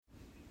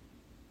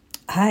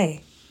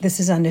Hi, this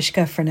is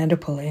Anushka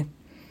Fernandopulle.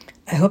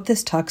 I hope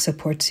this talk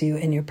supports you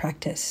in your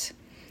practice.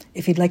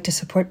 If you'd like to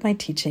support my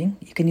teaching,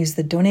 you can use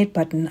the donate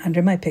button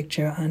under my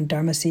picture on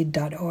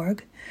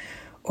dharmaseed.org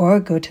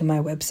or go to my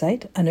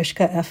website,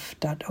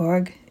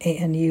 anushkaf.org,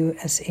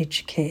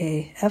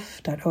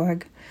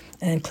 anushkaf.org,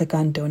 and click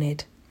on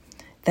donate.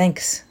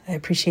 Thanks. I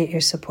appreciate your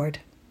support.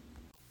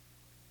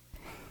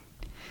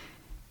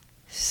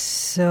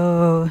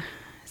 So,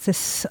 is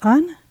this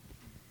on?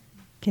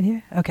 Can you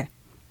hear? Okay.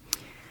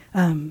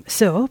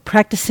 So,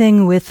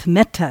 practicing with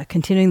Metta,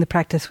 continuing the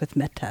practice with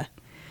Metta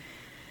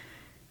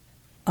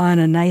on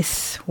a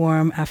nice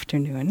warm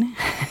afternoon.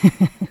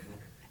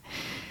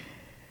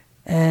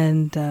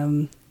 And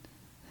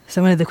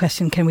someone had the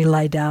question, can we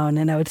lie down?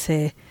 And I would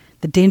say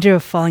the danger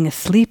of falling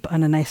asleep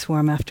on a nice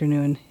warm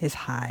afternoon is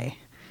high,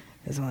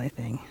 is the only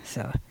thing.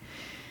 So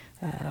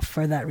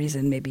for that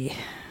reason, maybe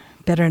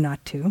better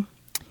not to.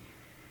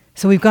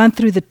 So we've gone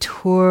through the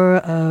tour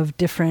of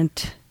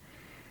different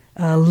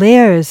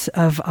layers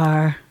of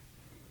our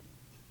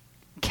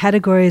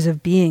categories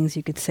of beings,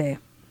 you could say.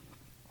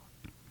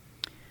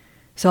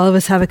 So all of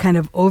us have a kind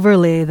of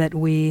overlay that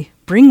we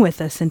bring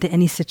with us into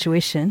any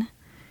situation.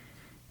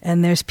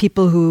 And there's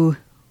people who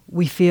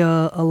we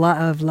feel a lot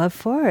of love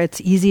for.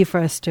 It's easy for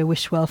us to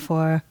wish well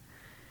for.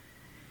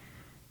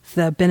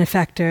 The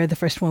benefactor, the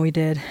first one we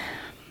did.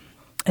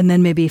 And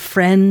then maybe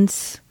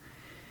friends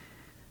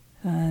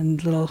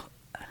and little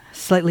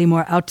slightly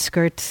more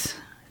outskirts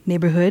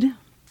neighborhood.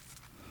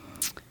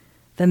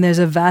 Then there's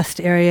a vast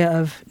area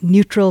of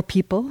neutral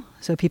people,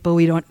 so people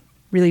we don't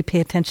really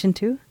pay attention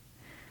to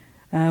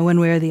one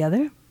way or the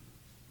other.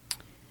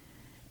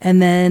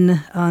 And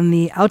then on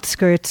the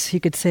outskirts, you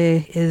could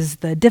say, is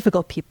the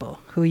difficult people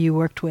who you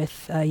worked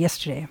with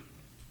yesterday.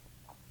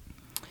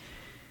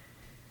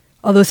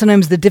 Although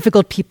sometimes the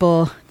difficult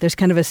people, there's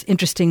kind of this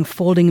interesting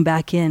folding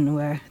back in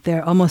where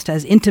they're almost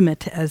as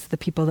intimate as the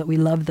people that we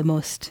love the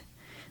most.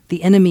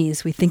 The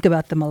enemies, we think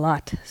about them a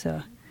lot.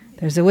 So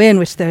there's a way in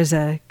which there's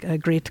a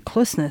great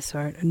closeness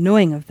or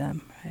knowing of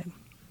them. Right?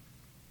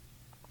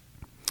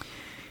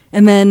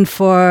 And then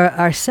for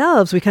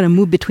ourselves, we kind of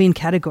move between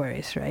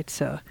categories, right?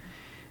 So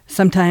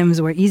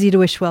sometimes we're easy to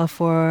wish well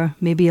for.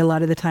 Maybe a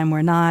lot of the time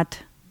we're not.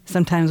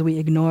 Sometimes we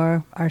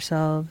ignore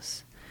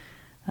ourselves.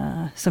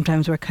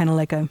 Sometimes we're kind of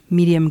like a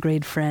medium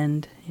grade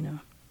friend, you know.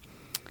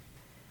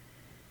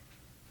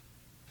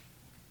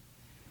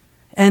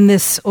 And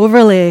this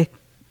overlay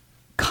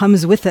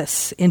comes with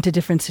us into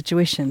different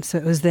situations. So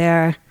it was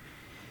there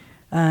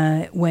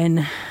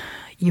when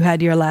you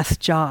had your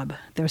last job.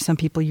 There were some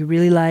people you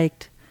really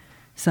liked,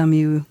 some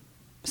you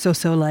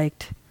so-so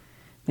liked,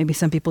 maybe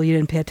some people you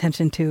didn't pay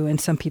attention to, and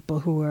some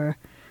people who were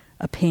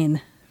a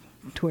pain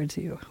towards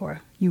you,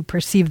 or you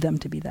perceived them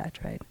to be that,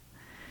 right?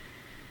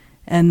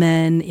 And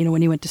then, you know,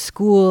 when you went to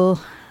school,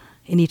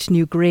 in each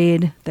new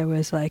grade, there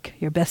was like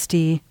your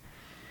bestie,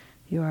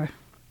 your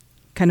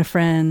kind of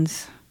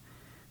friends,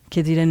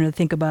 kids you didn't really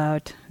think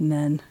about, and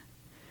then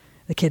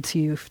the kids who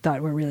you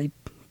thought were really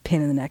pain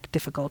in the neck,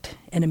 difficult,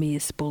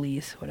 enemies,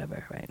 bullies,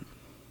 whatever, right?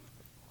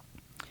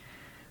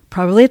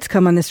 Probably it's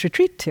come on this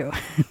retreat too.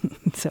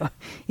 So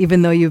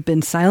even though you've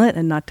been silent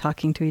and not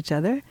talking to each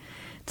other,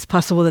 it's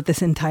possible that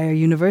this entire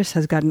universe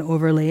has gotten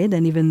overlaid,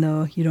 and even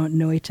though you don't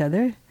know each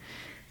other,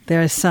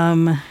 there are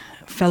some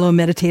fellow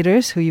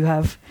meditators who you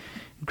have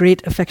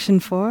great affection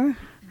for,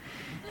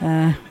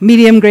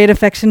 medium great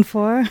affection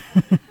for,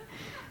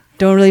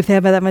 don't really pay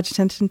that much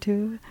attention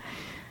to,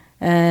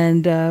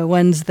 and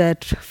ones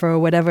that, for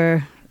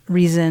whatever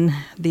reason,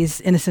 these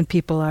innocent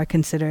people are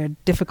considered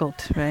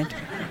difficult, right?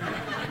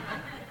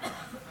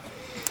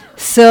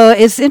 So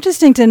it's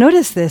interesting to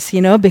notice this,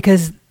 you know,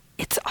 because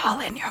it's all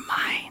in your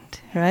mind,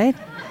 right?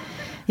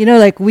 You know,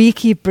 like we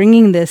keep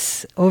bringing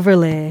this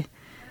overlay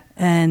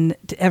and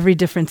to every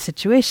different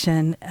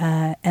situation,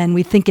 and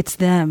we think it's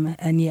them,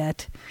 and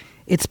yet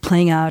it's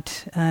playing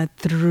out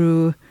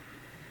through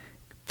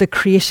the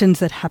creations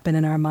that happen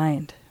in our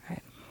mind.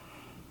 Right?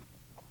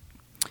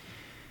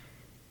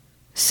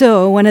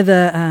 So one of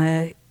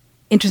the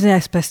interesting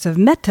aspects of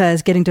Metta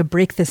is getting to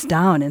break this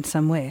down in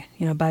some way,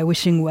 you know, by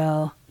wishing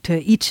well to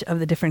each of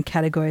the different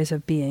categories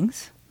of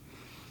beings.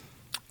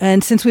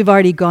 And since we've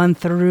already gone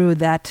through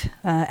that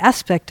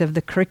aspect of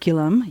the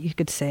curriculum, you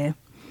could say,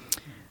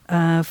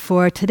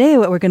 for today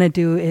what we're going to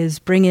do is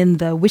bring in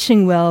the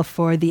wishing well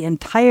for the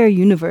entire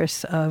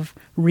universe of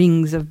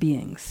rings of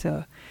beings.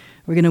 So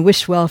we're going to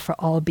wish well for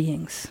all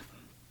beings.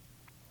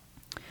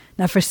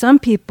 Now for some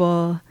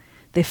people,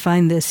 they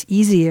find this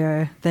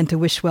easier than to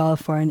wish well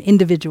for an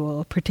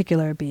individual,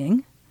 particular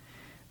being,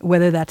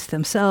 whether that's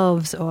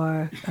themselves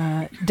or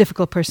a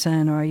difficult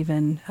person or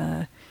even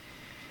a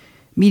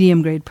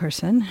medium grade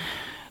person,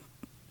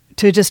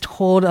 to just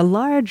hold a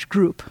large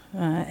group.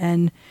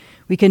 And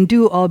we can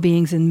do all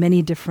beings in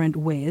many different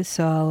ways.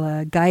 So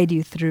I'll guide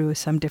you through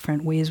some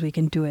different ways we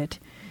can do it,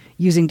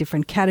 using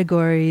different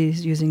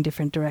categories, using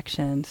different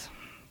directions.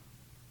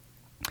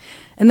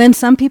 And then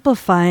some people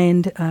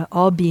find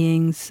all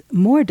beings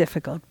more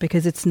difficult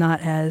because it's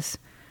not as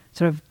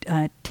sort of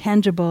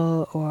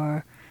tangible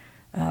or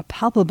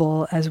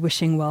palpable as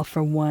wishing well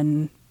for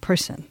one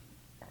person,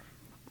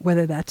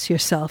 whether that's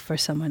yourself or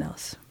someone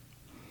else.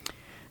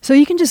 So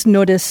you can just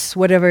notice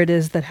whatever it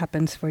is that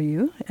happens for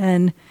you.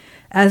 And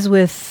as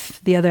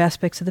with the other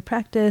aspects of the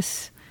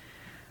practice,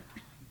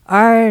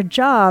 our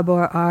job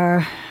or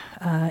our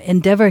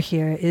endeavor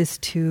here is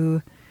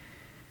to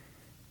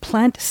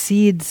plant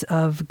seeds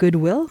of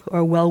goodwill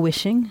or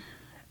well-wishing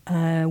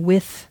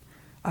with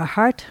our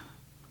heart,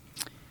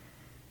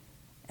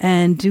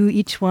 and do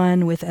each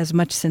one with as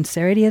much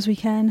sincerity as we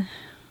can,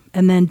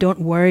 and then don't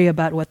worry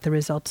about what the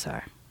results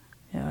are.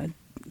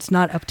 It's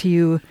not up to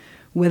you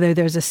whether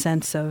there's a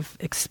sense of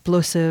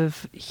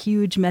explosive,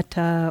 huge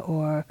metta,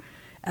 or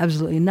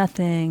absolutely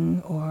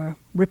nothing, or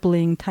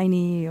rippling,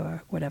 tiny,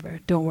 or whatever.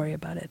 Don't worry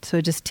about it.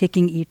 So just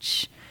taking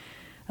each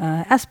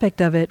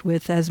aspect of it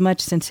with as much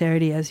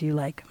sincerity as you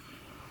like.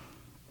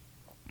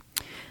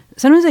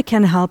 Sometimes it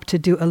can help to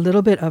do a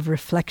little bit of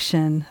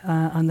reflection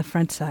on the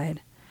front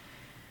side.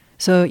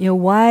 So,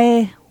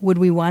 why would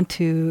we want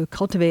to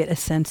cultivate a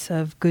sense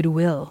of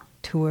goodwill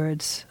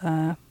towards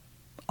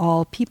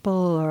all people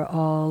or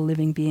all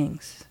living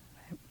beings?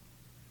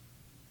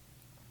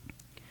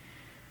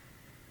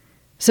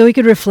 So we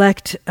could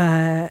reflect,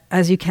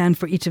 as you can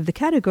for each of the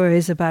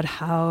categories, about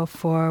how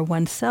for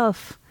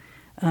oneself,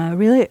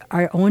 really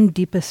our own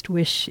deepest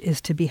wish is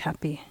to be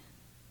happy.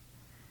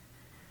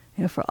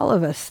 For all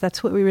of us,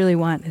 that's what we really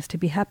want, is to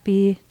be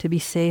happy, to be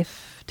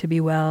safe, to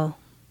be well.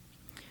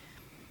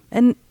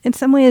 And in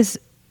some ways,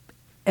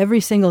 every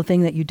single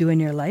thing that you do in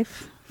your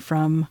life,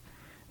 from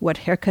what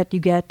haircut you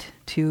get,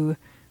 to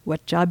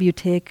what job you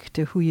take,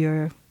 to who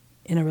you're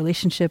in a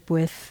relationship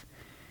with,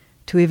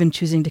 to even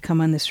choosing to come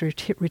on this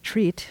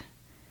retreat,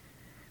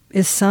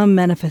 is some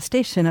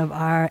manifestation of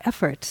our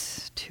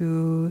efforts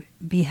to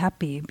be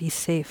happy, be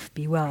safe,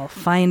 be well,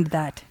 find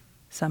that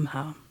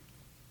somehow.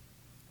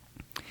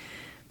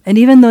 And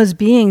even those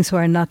beings who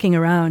are knocking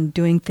around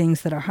doing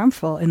things that are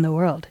harmful in the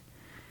world,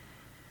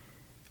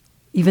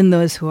 even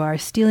those who are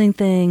stealing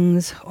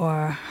things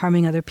or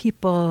harming other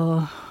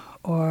people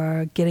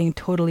or getting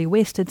totally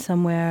wasted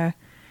somewhere,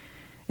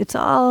 it's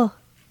all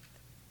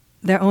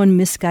their own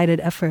misguided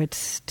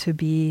efforts to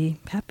be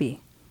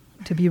happy,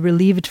 to be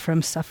relieved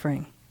from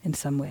suffering in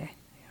some way.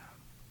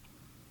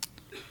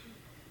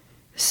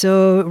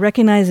 So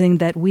recognizing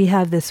that we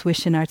have this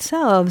wish in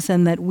ourselves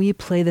and that we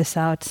play this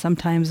out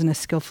sometimes in a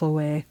skillful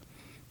way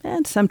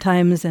and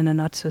sometimes in a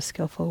not so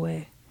skillful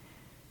way.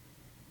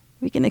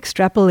 We can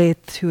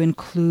extrapolate to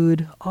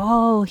include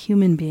all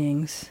human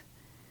beings,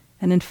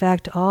 and in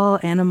fact all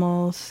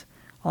animals,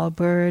 all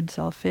birds,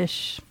 all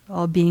fish,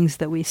 all beings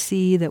that we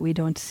see, that we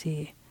don't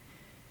see.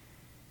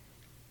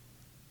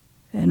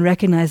 And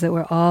recognize that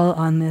we're all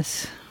on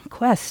this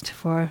quest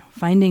for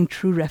finding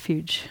true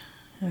refuge,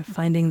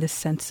 finding this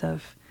sense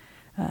of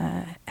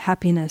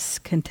happiness,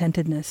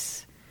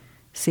 contentedness,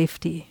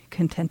 safety,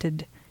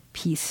 contented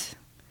peace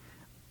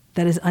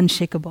that is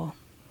unshakable.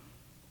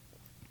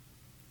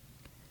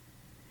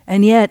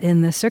 And yet,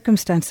 in the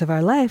circumstance of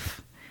our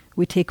life,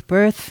 we take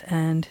birth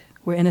and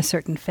we're in a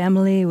certain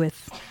family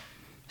with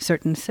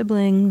certain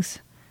siblings.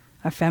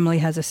 Our family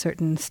has a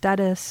certain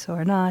status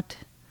or not,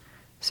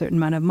 a certain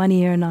amount of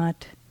money or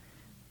not.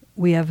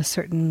 We have a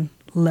certain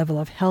level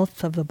of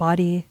health of the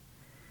body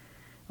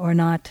or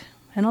not.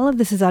 And all of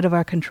this is out of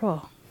our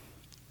control.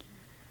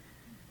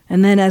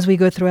 And then as we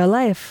go through our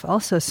life,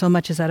 also so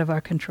much is out of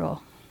our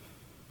control.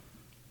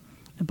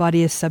 The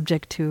body is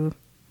subject to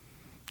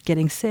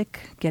getting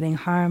sick, getting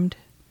harmed.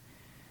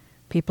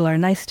 People are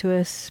nice to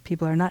us,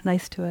 people are not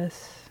nice to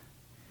us.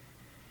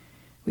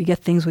 We get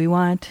things we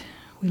want,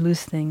 we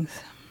lose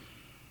things.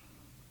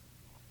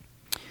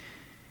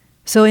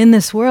 So in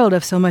this world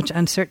of so much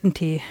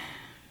uncertainty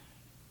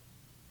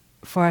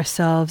for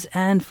ourselves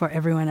and for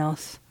everyone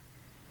else,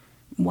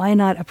 why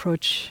not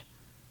approach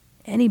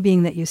any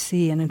being that you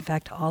see, and in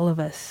fact all of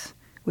us,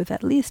 with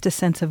at least a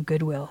sense of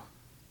goodwill?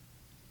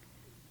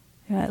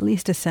 At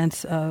least a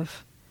sense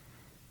of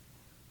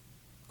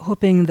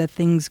hoping that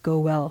things go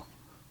well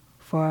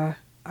for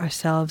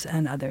ourselves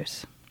and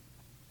others.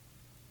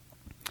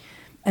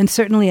 And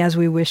certainly as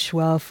we wish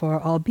well for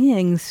all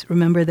beings,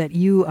 remember that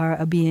you are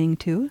a being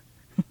too.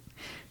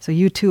 So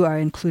you too are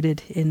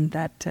included in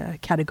that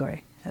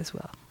category as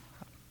well.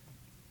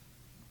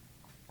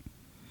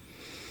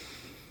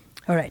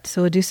 All right,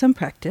 so we'll do some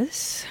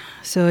practice.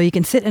 So you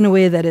can sit in a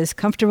way that is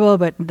comfortable,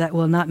 but that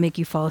will not make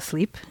you fall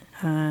asleep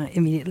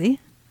immediately.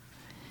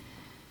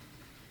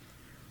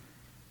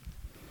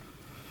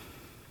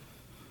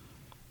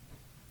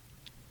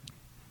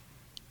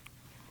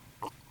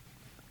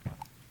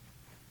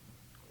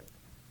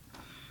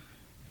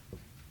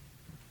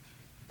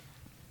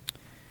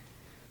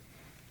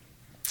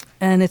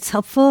 And it's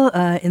helpful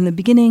in the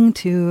beginning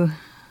to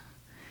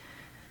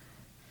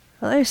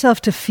allow yourself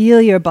to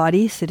feel your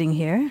body sitting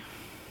here.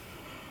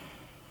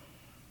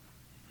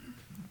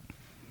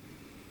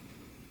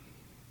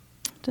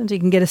 So you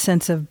can get a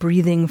sense of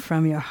breathing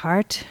from your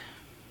heart.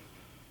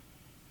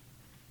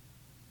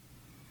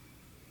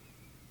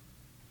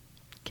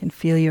 You can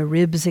feel your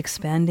ribs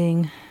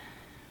expanding.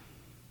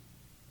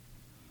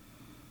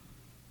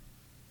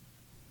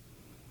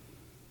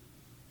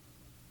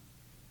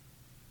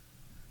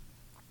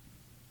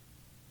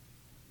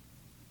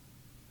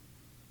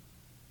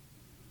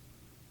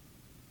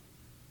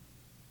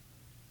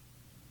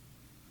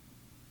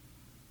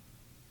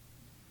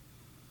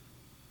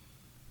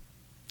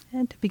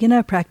 And to begin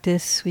our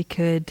practice, we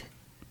could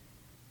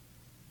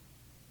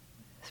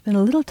spend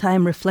a little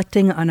time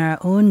reflecting on our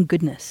own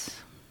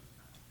goodness.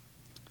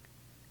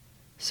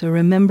 So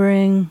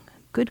remembering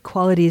good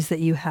qualities that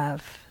you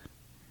have.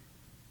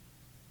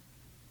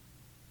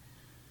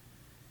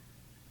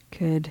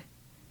 Could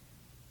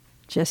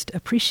just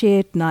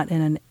appreciate, not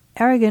in an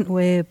arrogant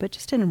way, but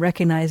just in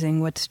recognizing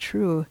what's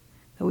true,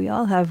 that we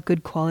all have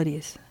good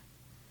qualities.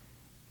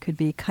 Could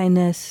be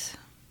kindness,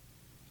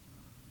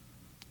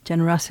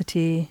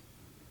 generosity,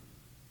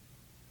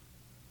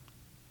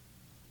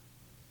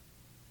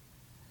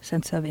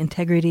 sense of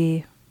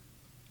integrity,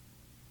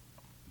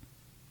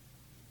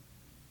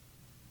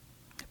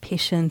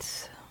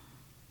 patience.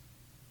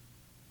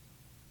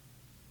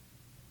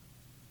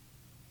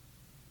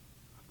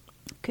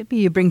 Could be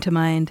you bring to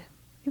mind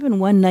even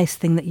one nice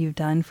thing that you've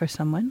done for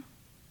someone,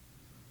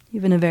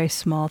 even a very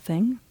small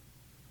thing.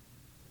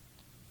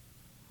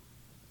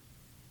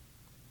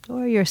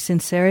 Or your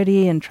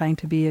sincerity in trying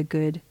to be a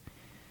good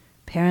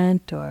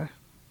parent or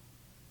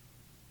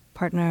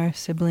partner,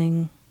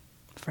 sibling,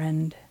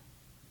 friend.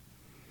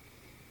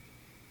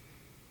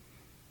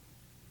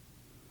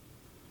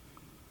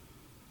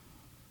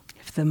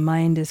 If the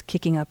mind is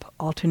kicking up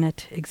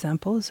alternate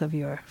examples of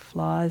your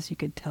flaws, you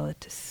could tell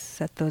it to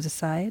set those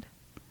aside.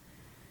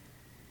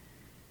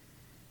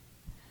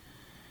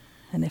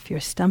 And if you're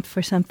stumped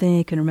for something,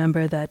 you can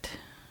remember that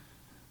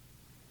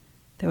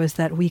there was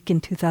that week in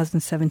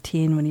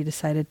 2017 when you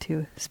decided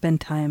to spend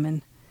time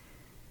in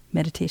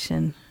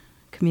meditation,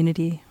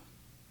 community.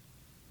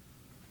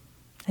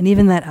 And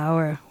even that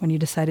hour when you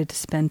decided to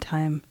spend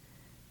time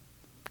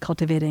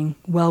cultivating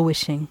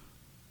well-wishing,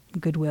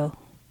 goodwill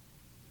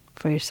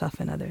for yourself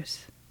and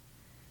others.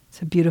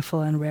 It's a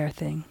beautiful and rare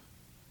thing.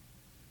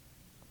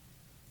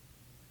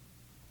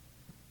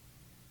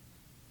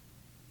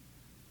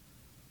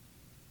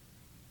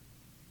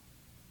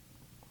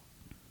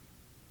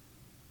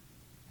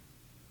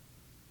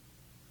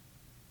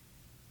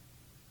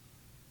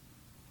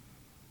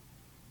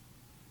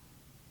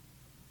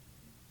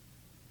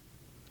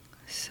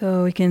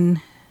 So we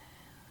can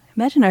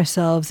imagine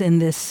ourselves in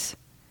this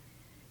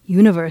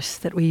universe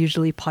that we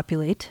usually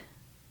populate.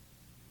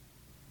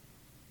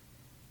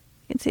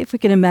 You can see if we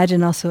can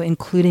imagine also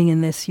including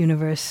in this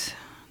universe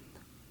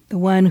the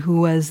one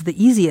who was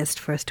the easiest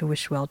for us to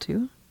wish well to.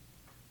 You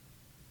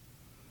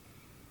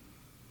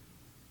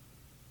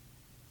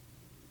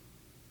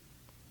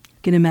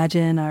can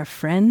imagine our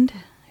friend,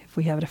 if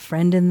we have a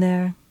friend in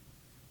there.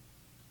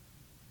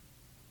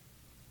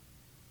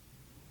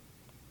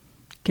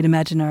 You can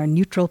imagine our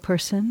neutral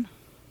person.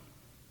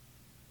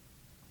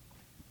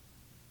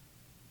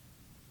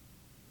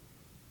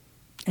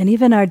 And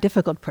even our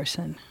difficult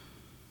person.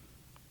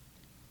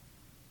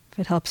 If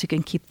it helps, you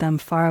can keep them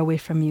far away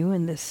from you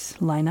in this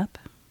lineup.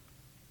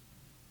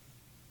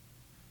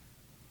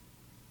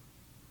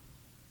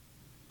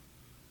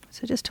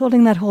 So just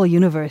holding that whole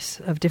universe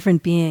of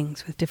different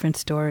beings with different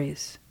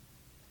stories.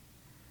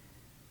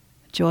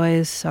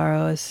 Joys,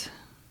 sorrows,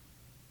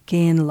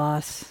 gain,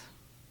 loss.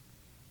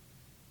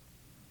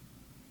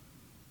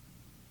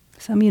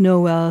 Some you know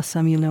well,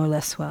 some you know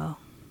less well.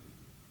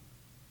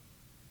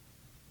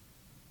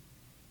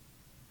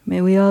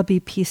 May we all be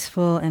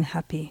peaceful and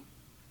happy.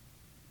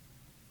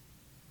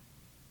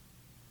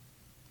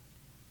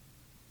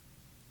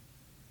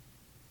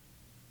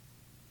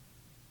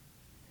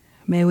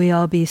 May we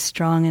all be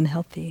strong and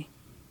healthy.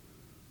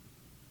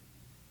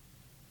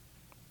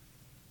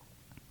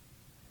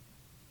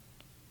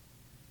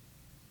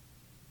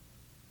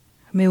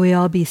 May we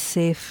all be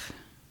safe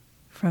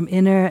from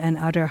inner and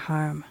outer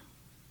harm.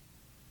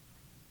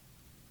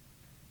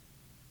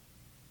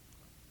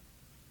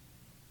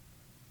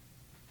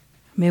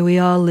 May we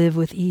all live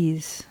with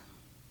ease.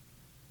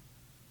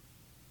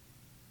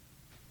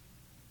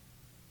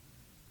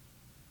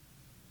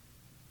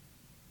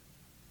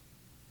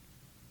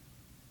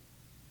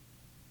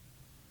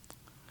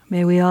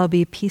 May we all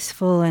be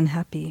peaceful and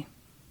happy.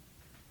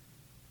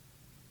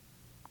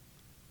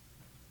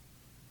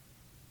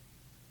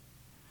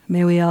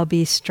 May we all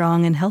be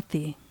strong and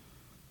healthy.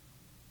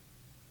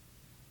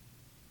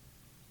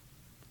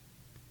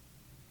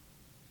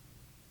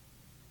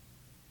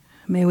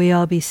 May we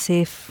all be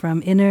safe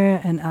from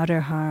inner and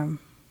outer harm.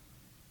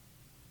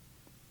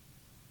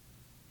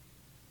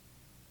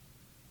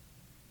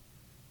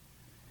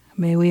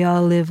 May we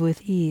all live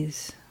with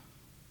ease.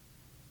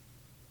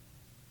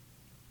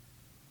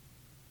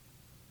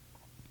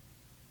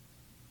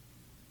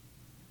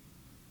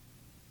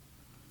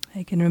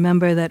 I can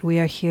remember that we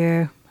are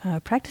here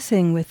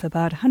practicing with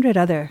about 100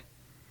 other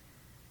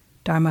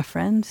Dharma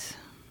friends.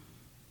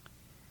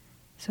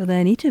 So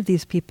then each of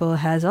these people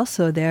has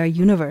also their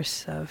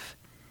universe of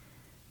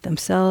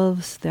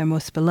themselves, their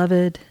most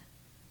beloved,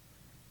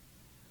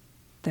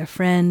 their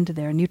friend,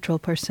 their neutral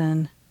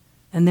person,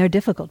 and their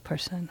difficult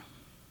person.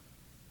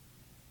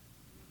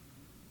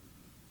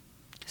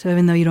 So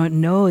even though you don't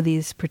know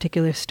these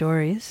particular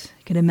stories,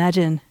 you can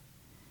imagine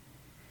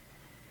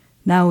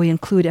now we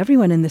include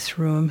everyone in this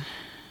room,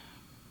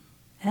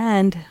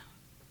 and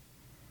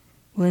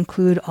We'll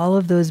include all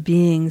of those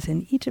beings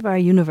in each of our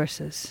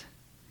universes,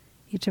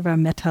 each of our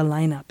metta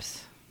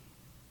lineups.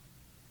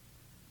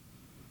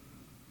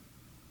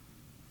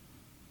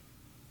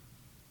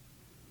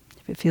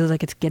 If it feels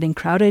like it's getting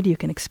crowded, you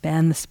can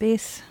expand the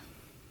space.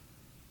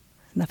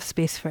 Enough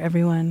space for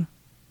everyone.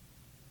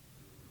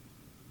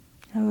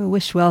 And we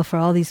wish well for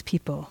all these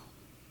people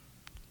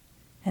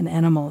and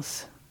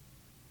animals.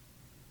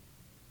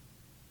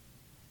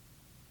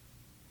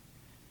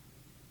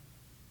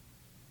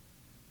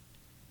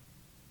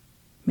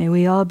 May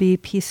we all be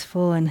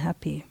peaceful and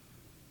happy.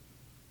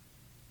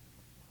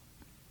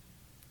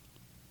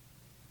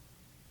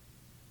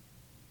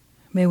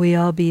 May we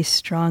all be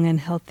strong and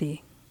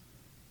healthy.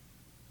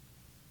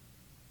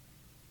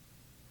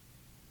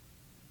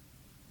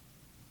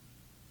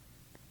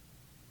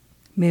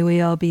 May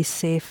we all be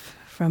safe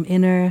from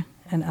inner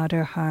and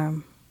outer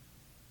harm.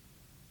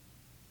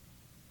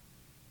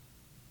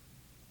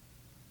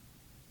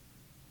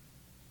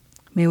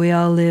 May we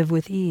all live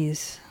with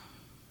ease.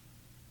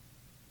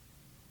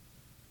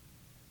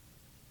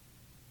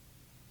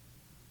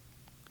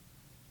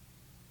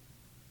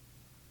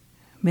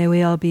 May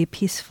we all be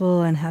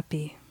peaceful and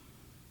happy.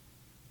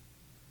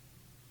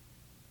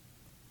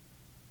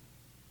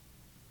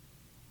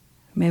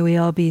 May we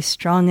all be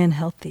strong and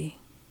healthy.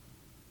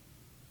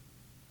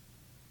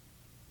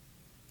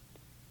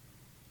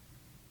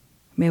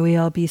 May we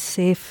all be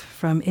safe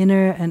from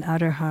inner and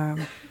outer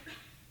harm.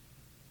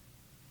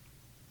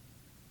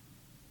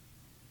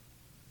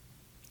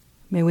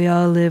 May we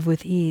all live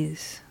with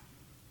ease.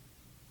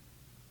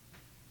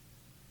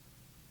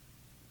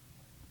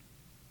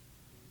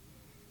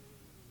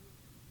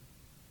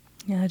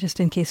 Yeah, just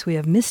in case we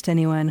have missed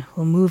anyone,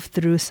 we'll move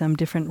through some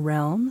different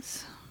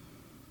realms.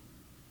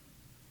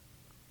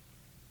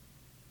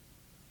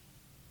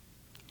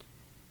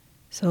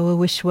 So we'll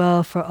wish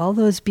well for all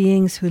those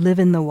beings who live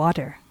in the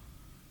water.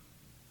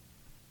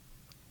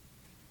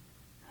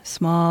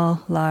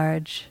 Small,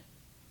 large,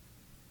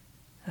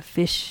 a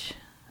fish,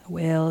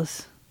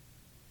 whales,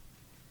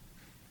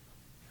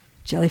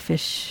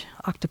 jellyfish,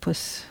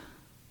 octopus,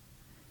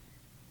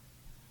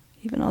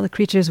 even all the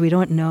creatures we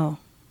don't know,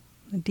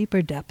 the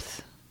deeper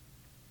depths.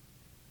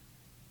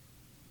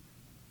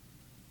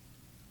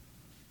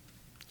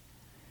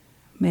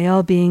 May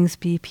all beings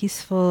be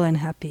peaceful and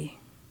happy.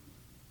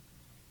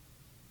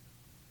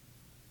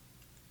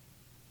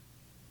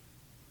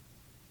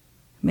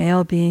 May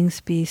all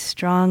beings be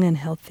strong and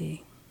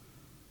healthy.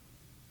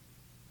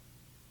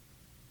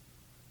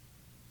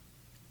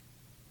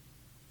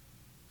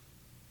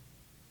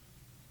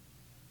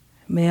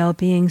 May all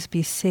beings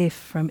be safe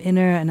from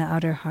inner and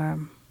outer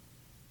harm.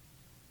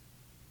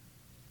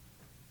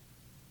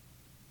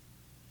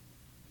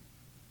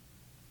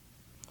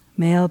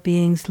 May all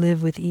beings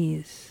live with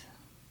ease.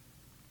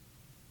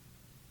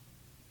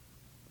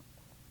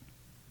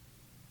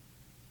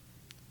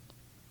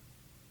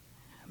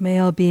 May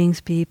all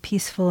beings be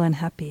peaceful and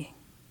happy.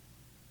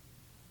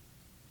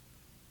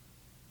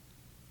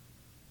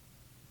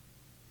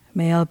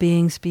 May all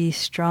beings be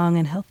strong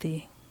and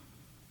healthy.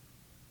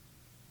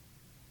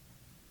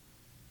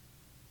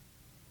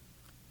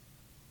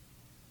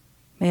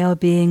 May all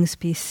beings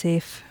be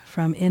safe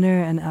from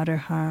inner and outer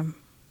harm.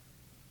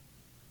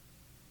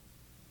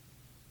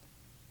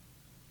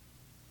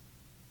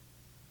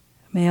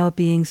 May all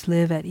beings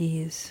live at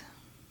ease.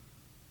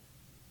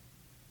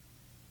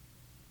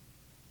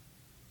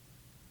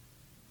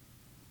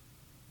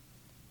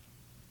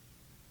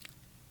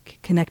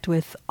 Connect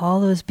with all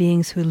those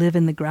beings who live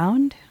in the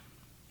ground.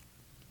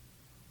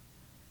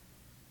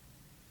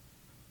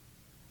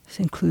 This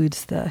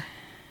includes the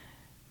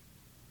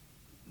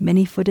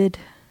many-footed,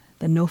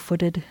 the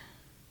no-footed,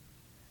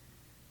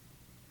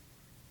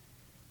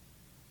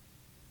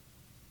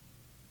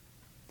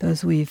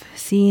 those we've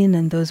seen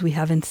and those we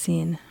haven't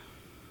seen.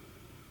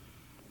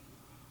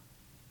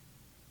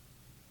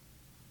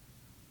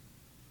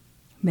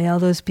 May all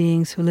those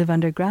beings who live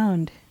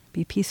underground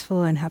be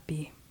peaceful and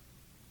happy.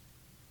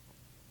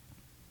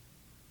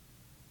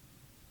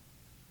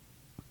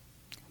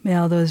 May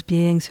all those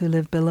beings who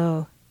live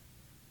below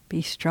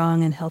be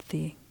strong and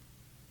healthy.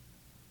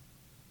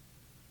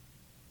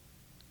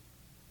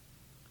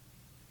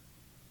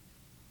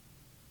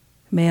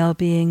 May all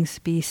beings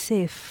be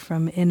safe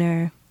from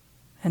inner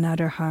and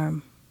outer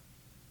harm.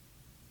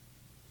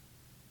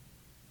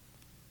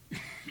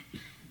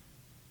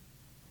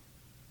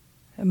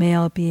 May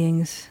all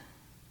beings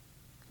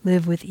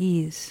live with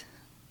ease.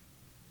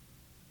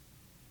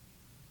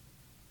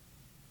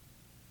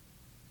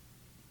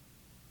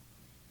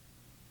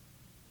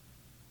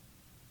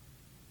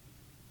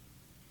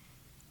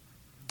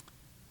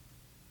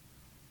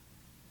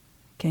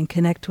 Can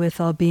connect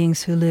with all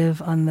beings who live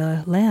on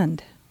the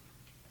land.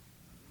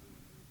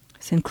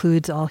 This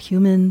includes all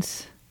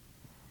humans,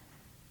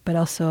 but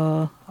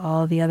also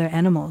all the other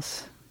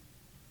animals.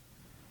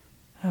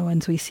 The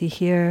ones we see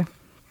here,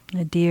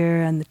 the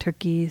deer and the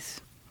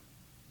turkeys,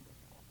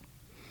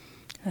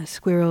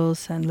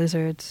 squirrels and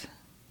lizards.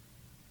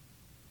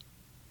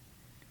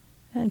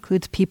 That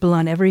includes people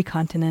on every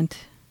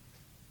continent,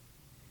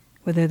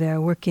 whether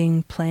they're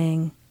working,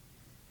 playing,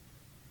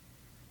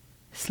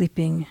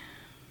 sleeping,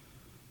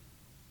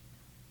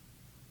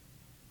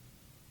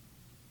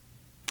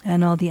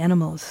 and all the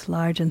animals,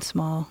 large and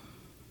small,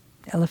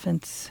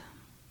 elephants,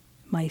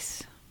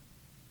 mice,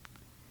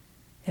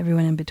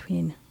 everyone in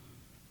between.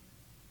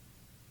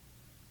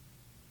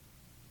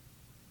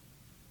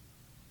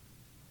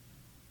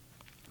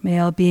 May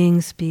all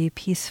beings be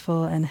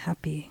peaceful and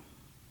happy.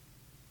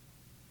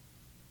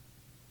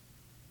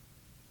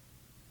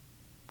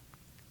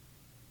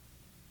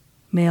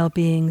 May all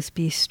beings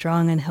be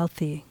strong and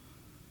healthy.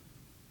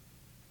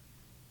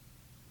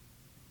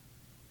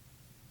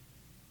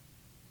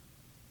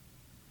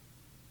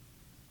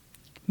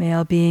 May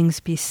all beings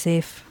be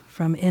safe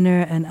from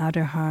inner and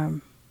outer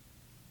harm.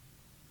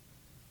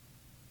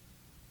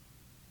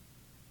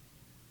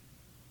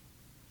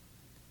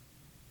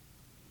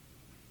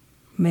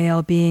 May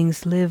all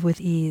beings live with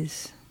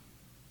ease.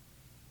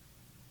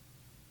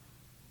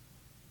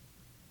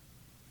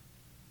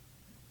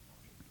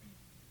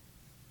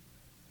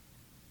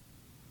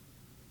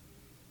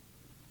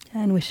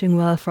 And wishing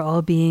well for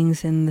all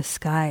beings in the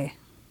sky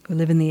who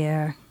live in the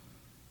air.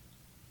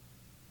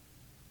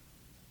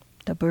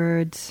 The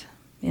birds,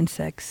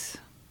 insects,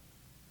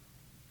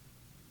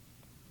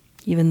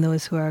 even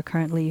those who are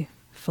currently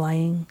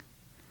flying,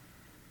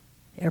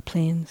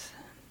 airplanes,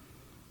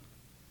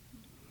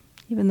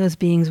 even those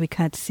beings we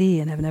can't see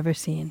and have never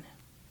seen.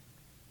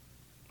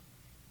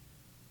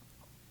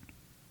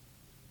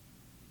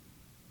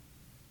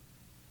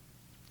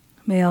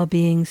 May all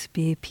beings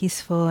be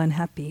peaceful and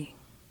happy.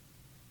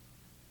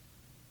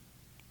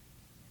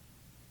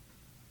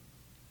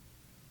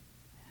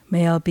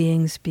 May all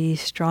beings be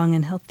strong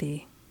and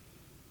healthy.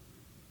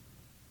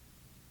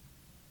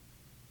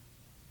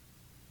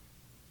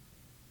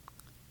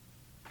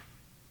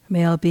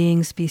 May all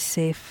beings be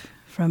safe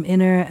from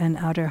inner and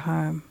outer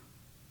harm.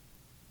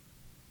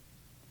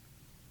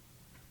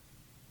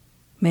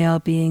 May all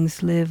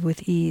beings live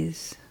with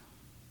ease.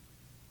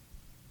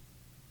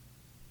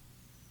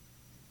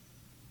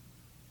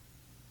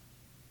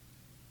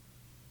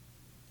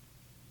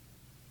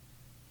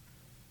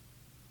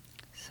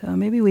 So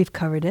maybe we've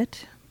covered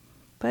it,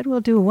 but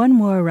we'll do one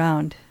more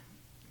round.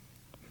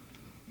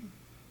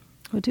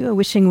 We'll do a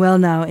wishing well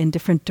now in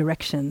different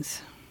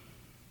directions.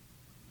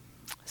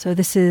 So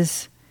this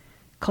is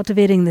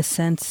cultivating the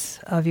sense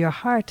of your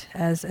heart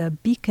as a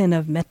beacon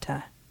of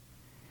metta.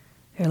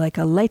 You're like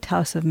a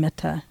lighthouse of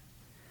metta.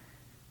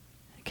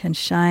 It can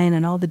shine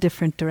in all the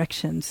different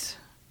directions.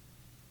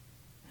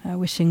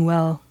 Wishing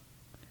well,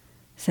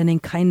 sending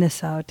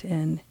kindness out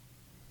in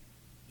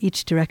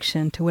each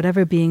direction to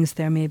whatever beings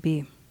there may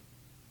be.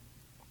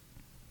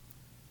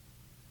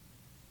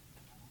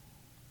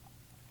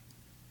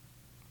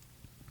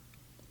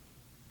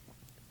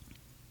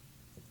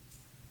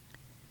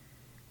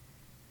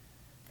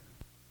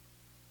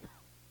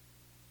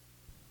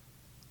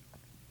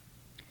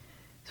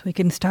 So we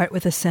can start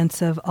with a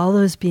sense of all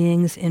those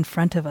beings in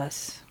front of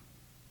us.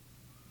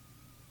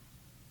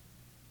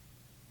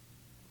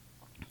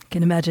 You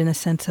can imagine a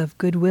sense of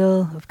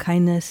goodwill, of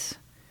kindness,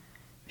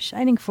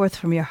 shining forth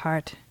from your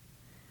heart,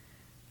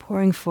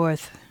 pouring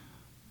forth,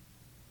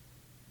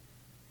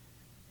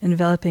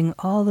 enveloping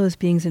all those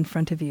beings in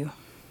front of you.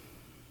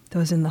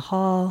 Those in the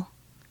hall,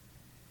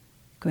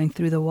 going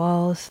through the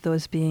walls,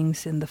 those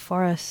beings in the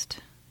forest,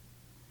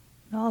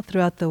 all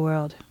throughout the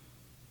world.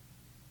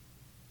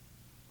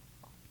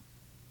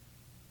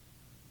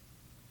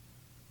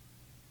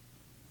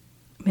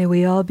 May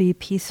we all be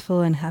peaceful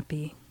and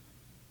happy.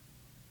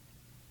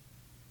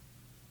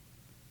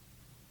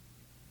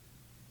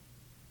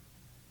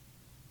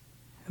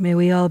 May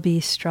we all be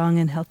strong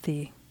and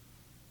healthy.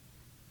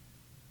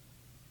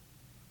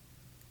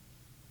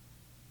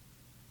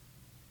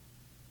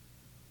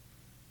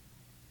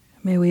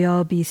 May we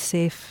all be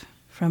safe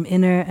from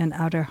inner and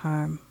outer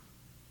harm.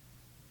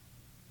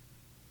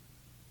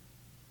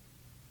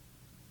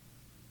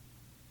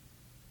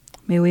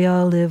 May we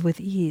all live with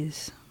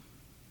ease.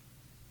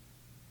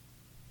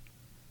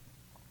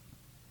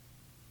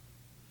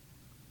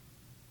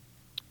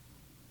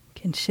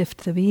 Can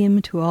shift the beam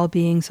to all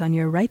beings on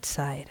your right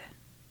side.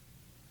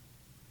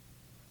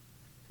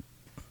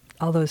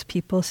 All those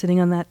people sitting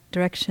on that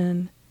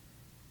direction,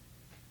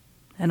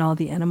 and all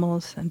the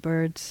animals and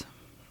birds.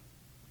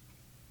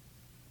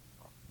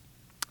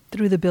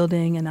 Through the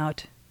building and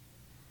out,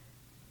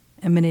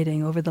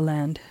 emanating over the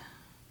land,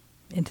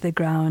 into the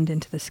ground,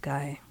 into the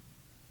sky.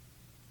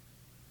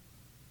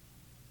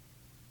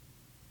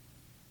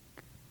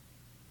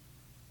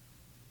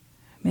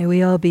 May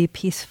we all be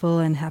peaceful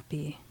and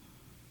happy.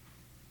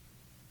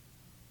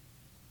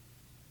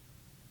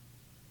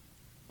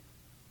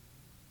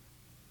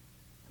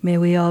 May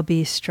we all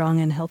be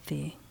strong and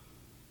healthy.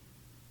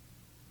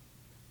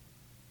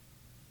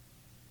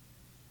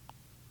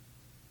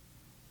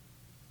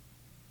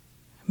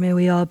 May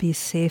we all be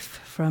safe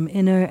from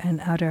inner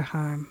and outer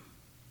harm.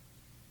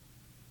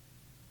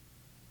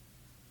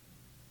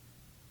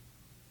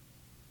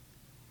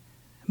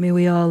 May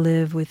we all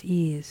live with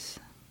ease.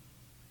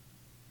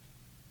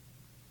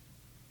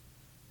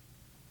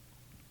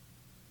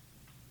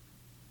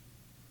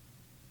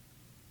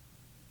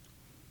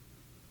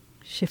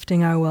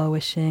 shifting our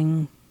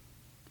well-wishing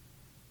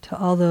to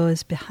all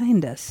those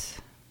behind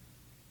us.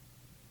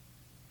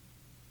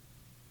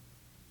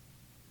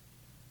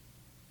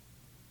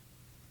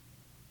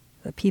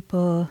 The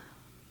people,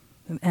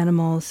 the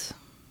animals,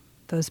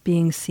 those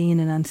beings seen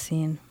and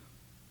unseen.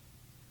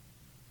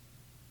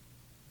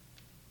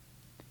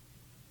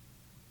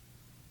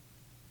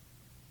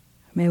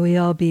 May we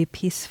all be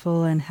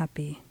peaceful and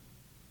happy.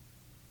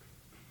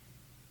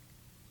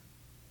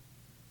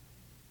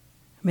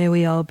 May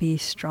we all be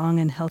strong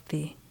and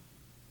healthy.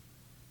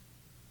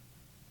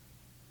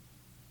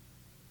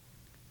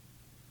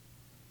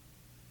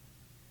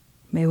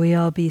 May we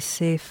all be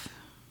safe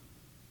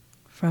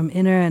from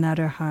inner and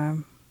outer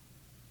harm.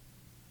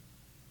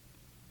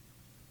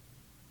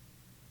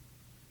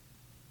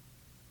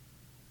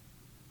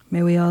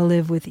 May we all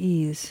live with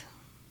ease.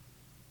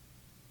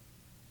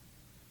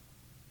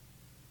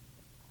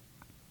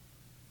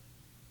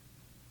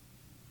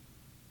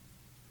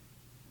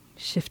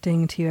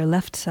 Shifting to your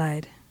left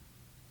side,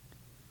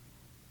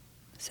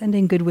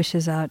 sending good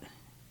wishes out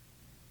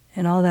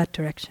in all that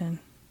direction.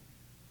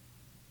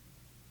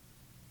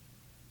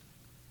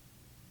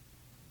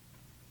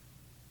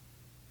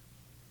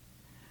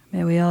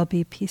 May we all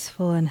be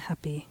peaceful and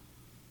happy.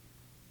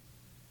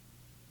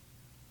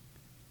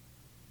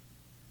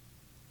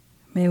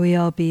 May we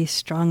all be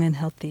strong and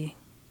healthy.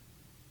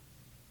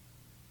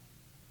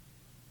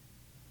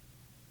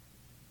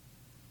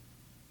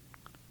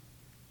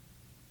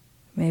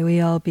 May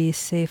we all be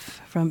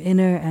safe from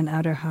inner and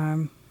outer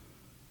harm.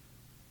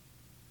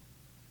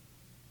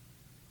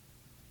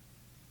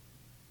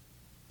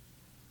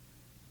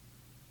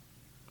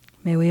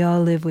 May we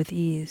all live with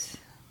ease.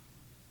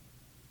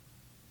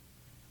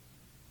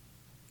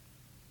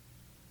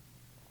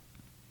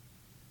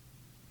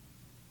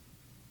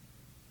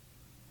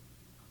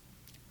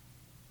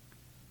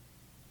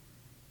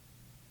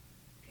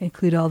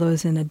 Include all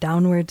those in a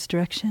downwards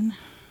direction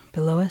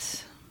below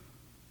us.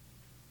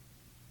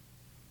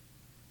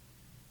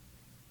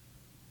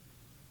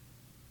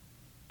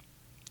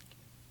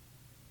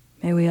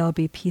 May we all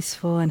be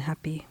peaceful and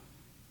happy.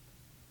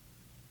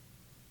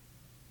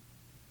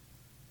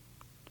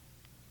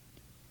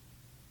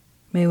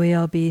 May we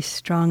all be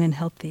strong and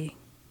healthy.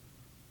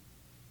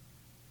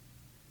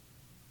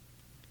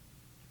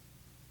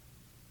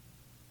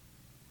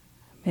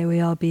 May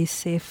we all be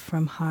safe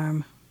from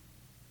harm.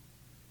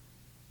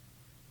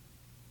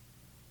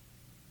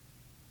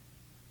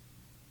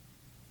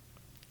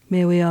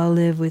 May we all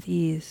live with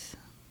ease.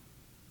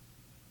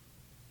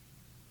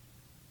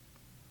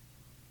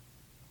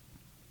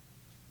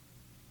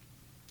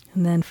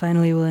 And then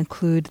finally we'll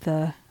include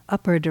the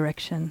upper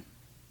direction.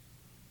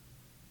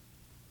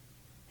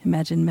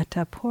 Imagine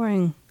Metta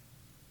pouring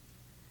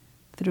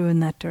through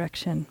in that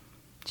direction,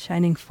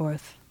 shining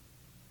forth.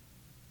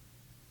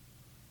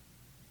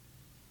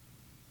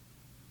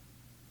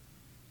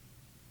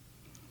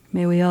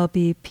 May we all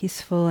be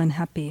peaceful and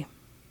happy.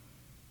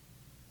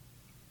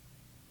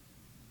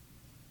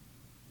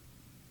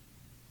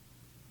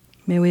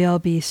 May we all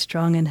be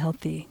strong and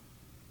healthy.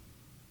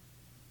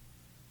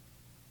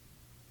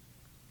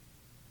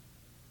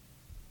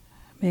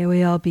 May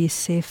we all be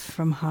safe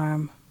from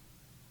harm.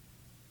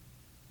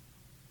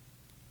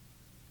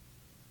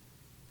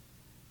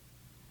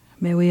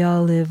 May we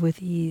all live with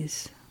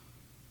ease.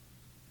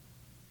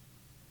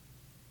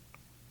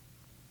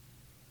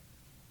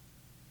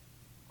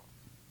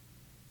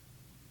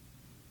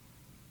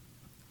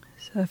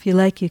 So if you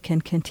like, you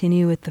can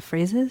continue with the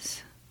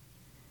phrases,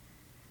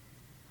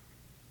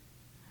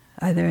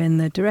 either in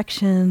the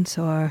directions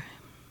or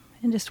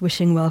in just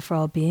wishing well for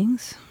all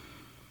beings.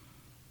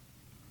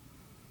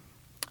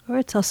 Or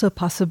it's also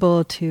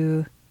possible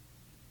to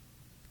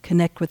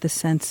connect with the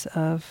sense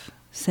of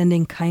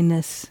sending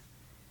kindness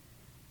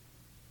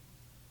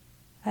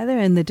either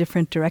in the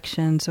different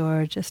directions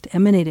or just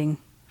emanating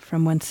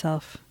from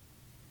oneself,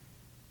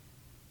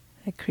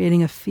 like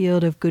creating a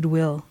field of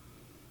goodwill.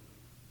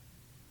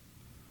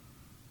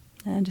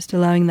 And just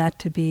allowing that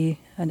to be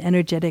an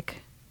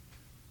energetic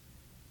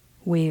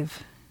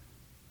wave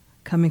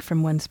coming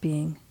from one's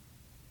being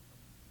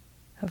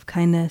of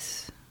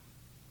kindness,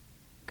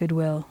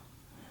 goodwill,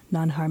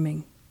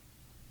 non-harming.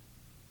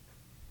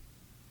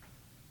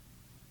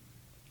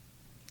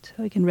 So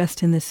we can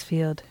rest in this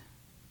field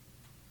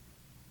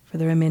for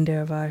the remainder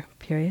of our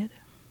period.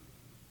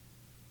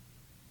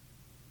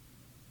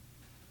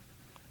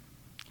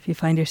 If you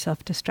find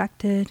yourself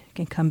distracted, you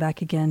can come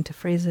back again to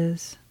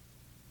phrases,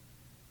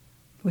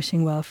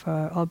 wishing well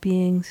for all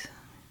beings,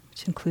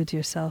 which includes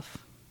yourself.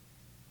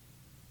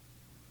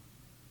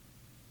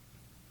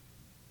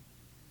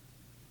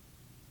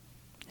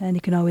 And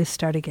you can always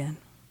start again.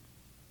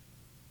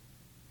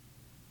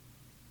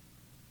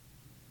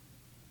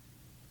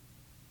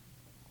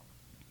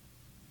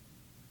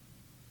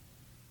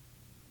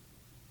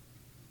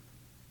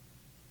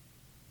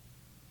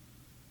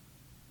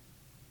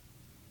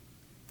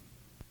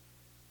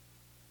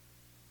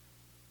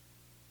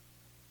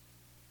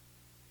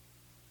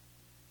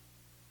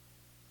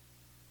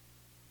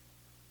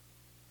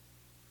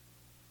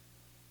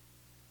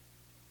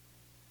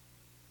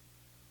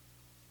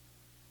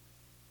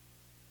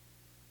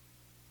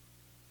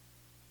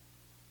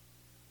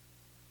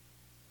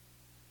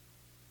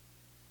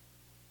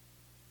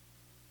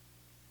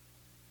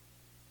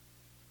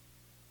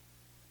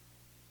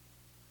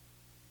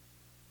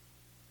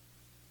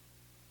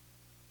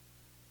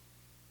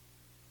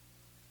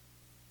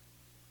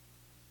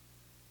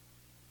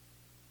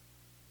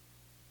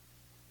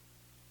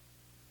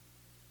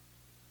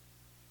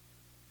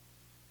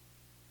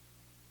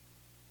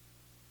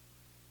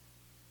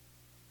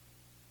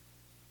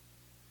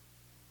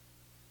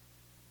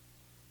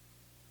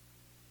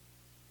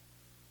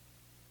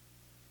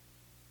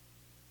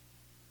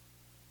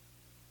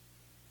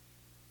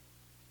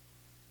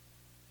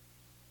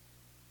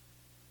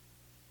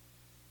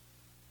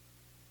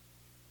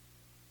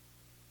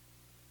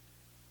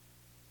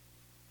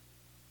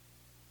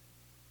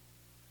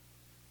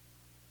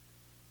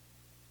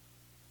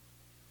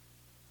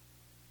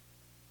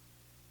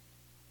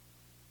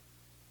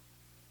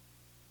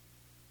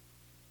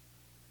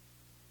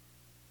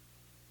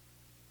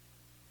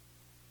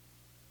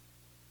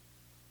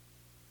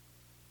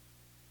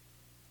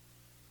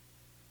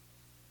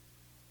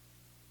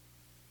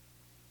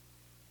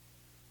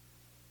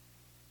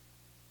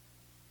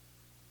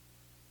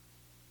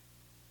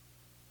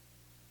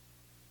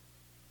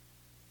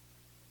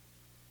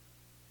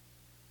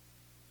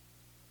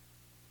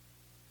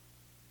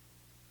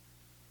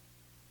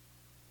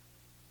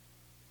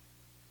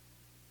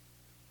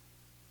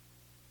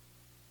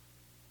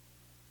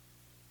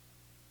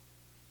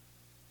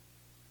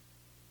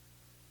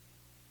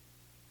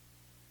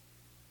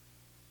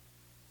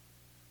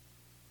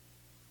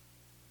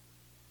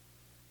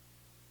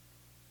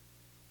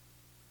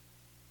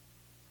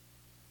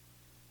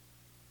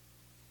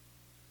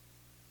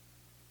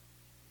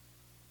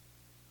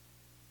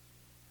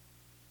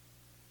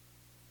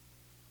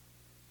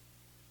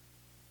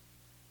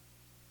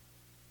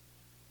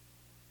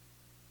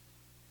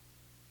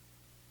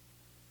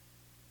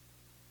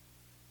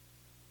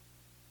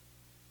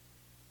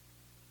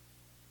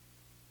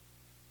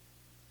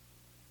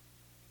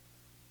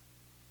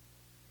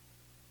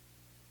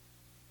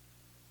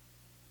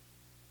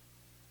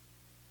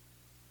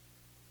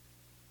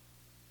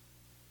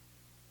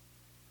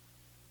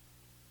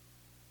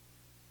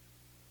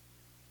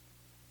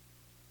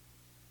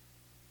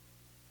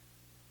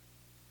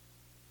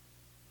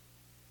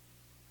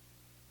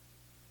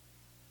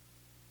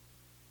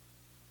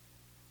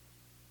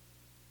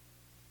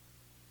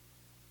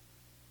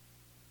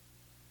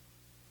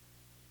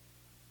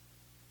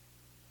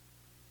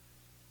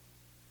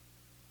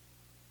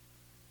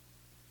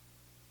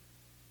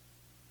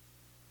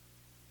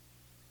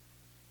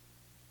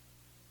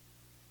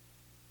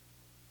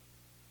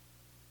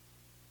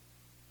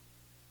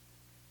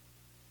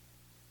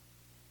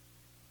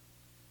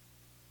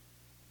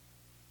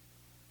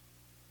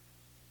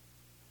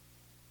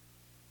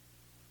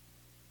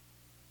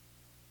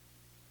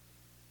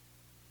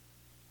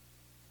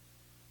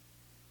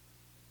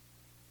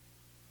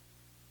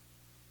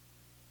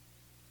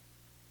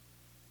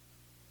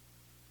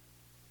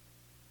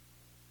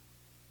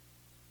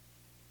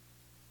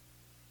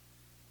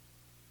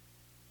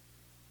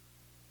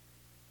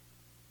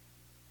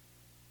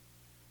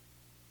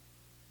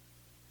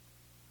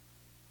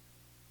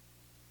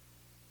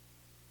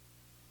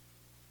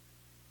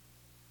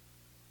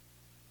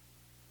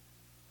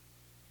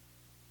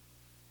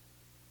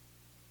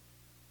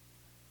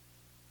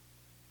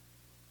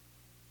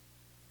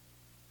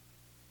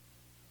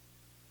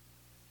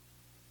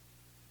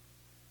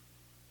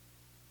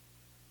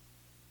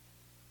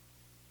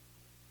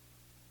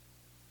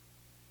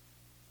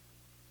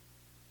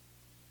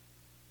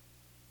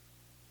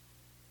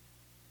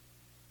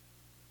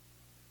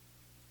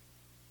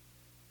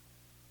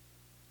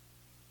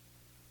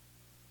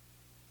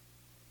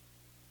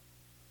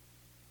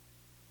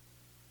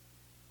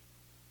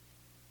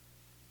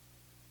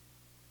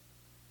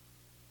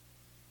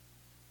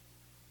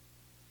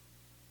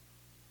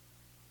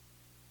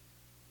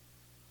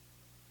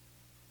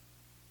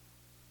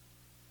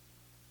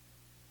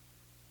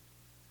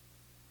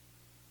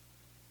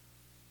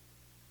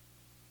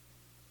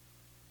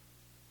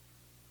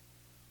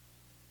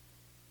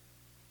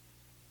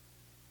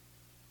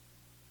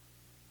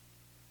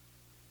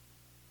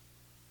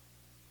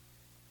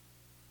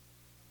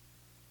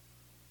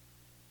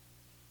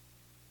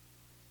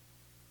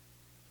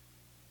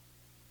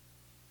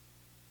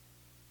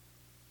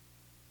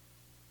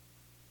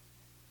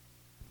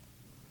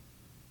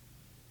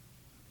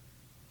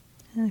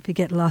 And if you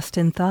get lost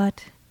in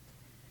thought, you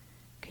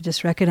could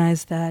just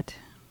recognize that,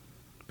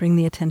 bring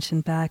the attention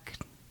back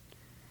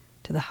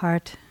to the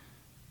heart,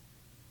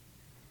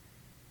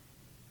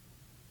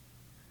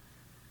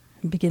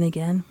 and begin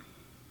again.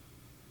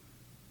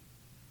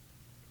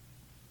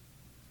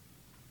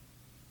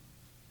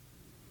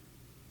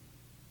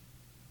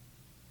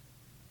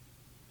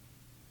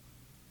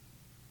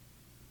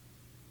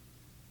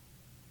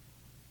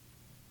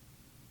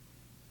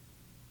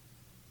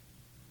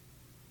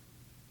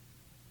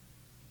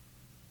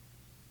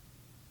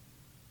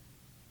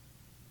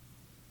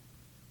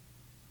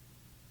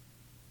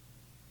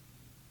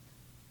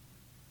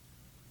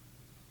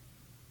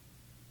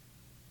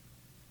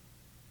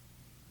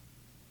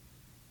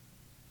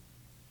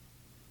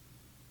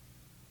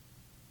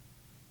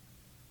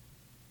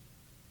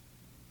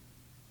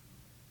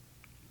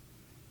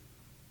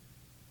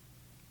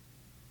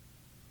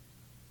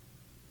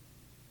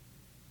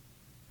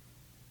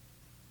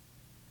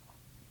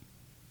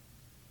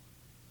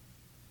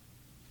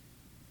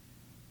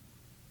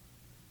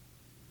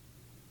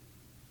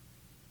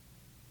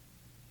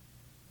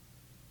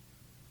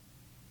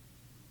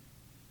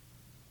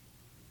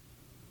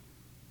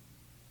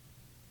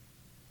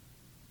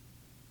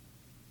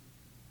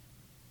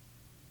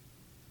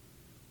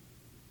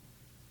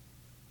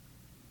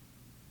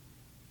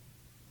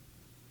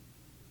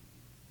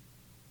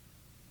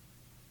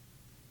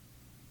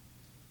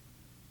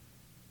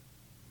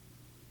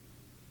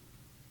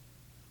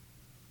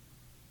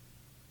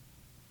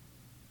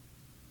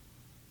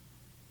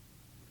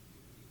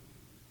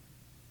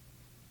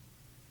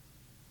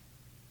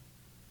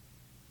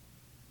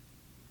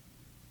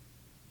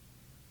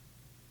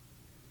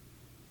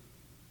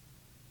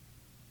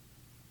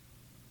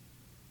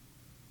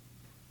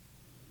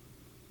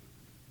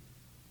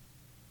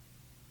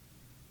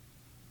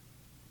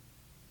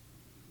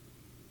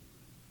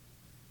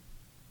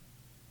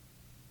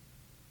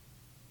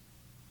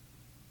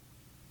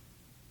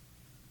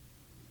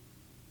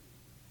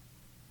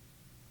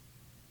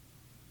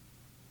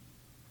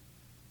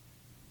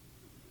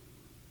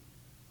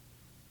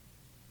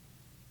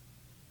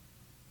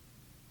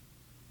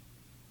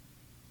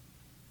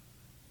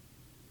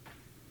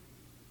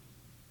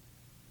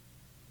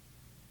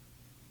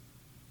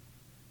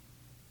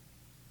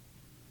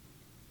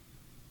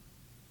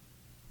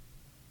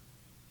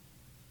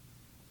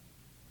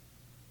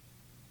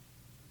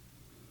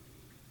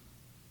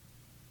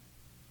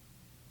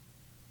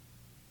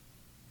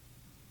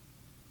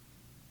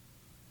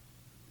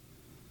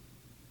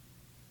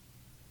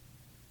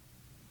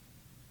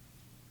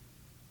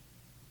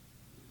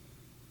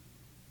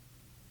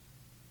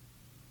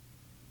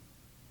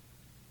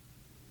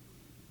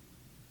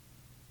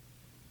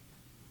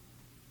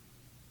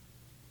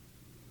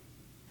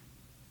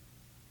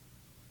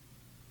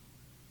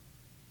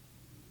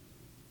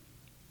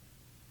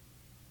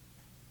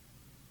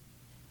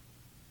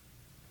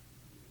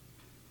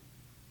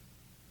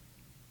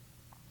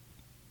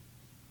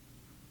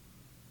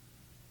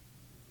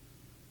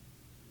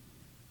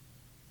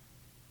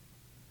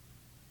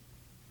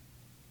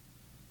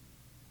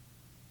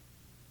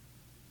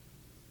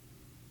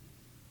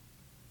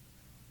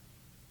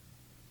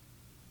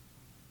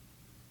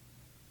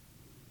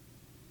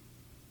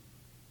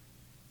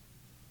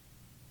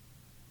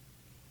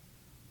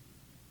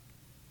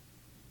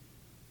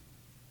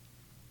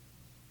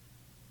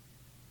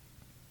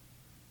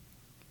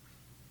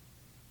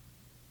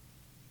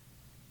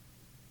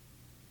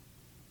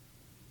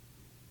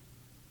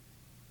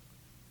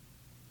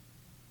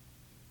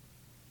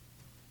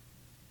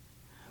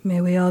 May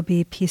we all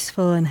be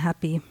peaceful and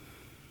happy.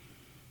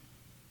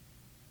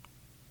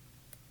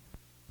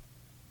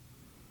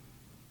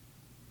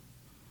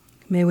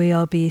 May we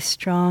all be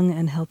strong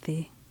and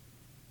healthy.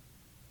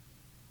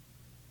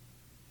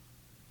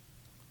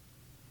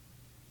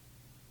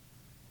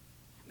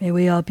 May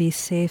we all be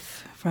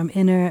safe from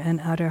inner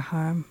and outer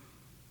harm.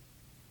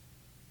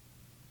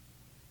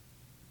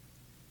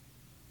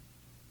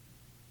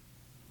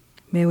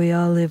 May we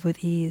all live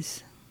with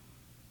ease.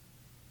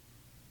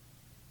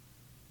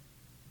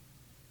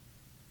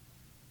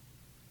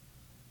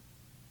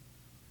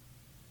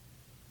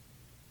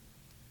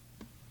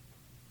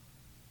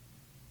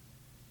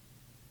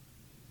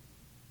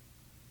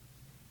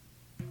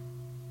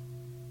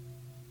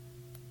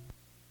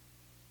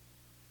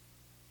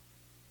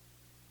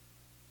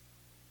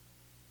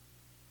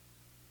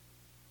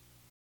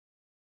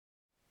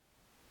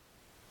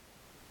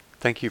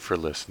 Thank you for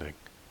listening.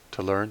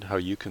 To learn how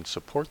you can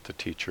support the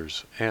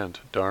teachers and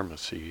Dharma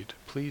Seed,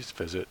 please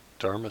visit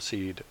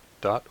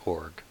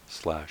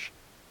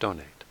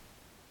dharmaseed.org/donate.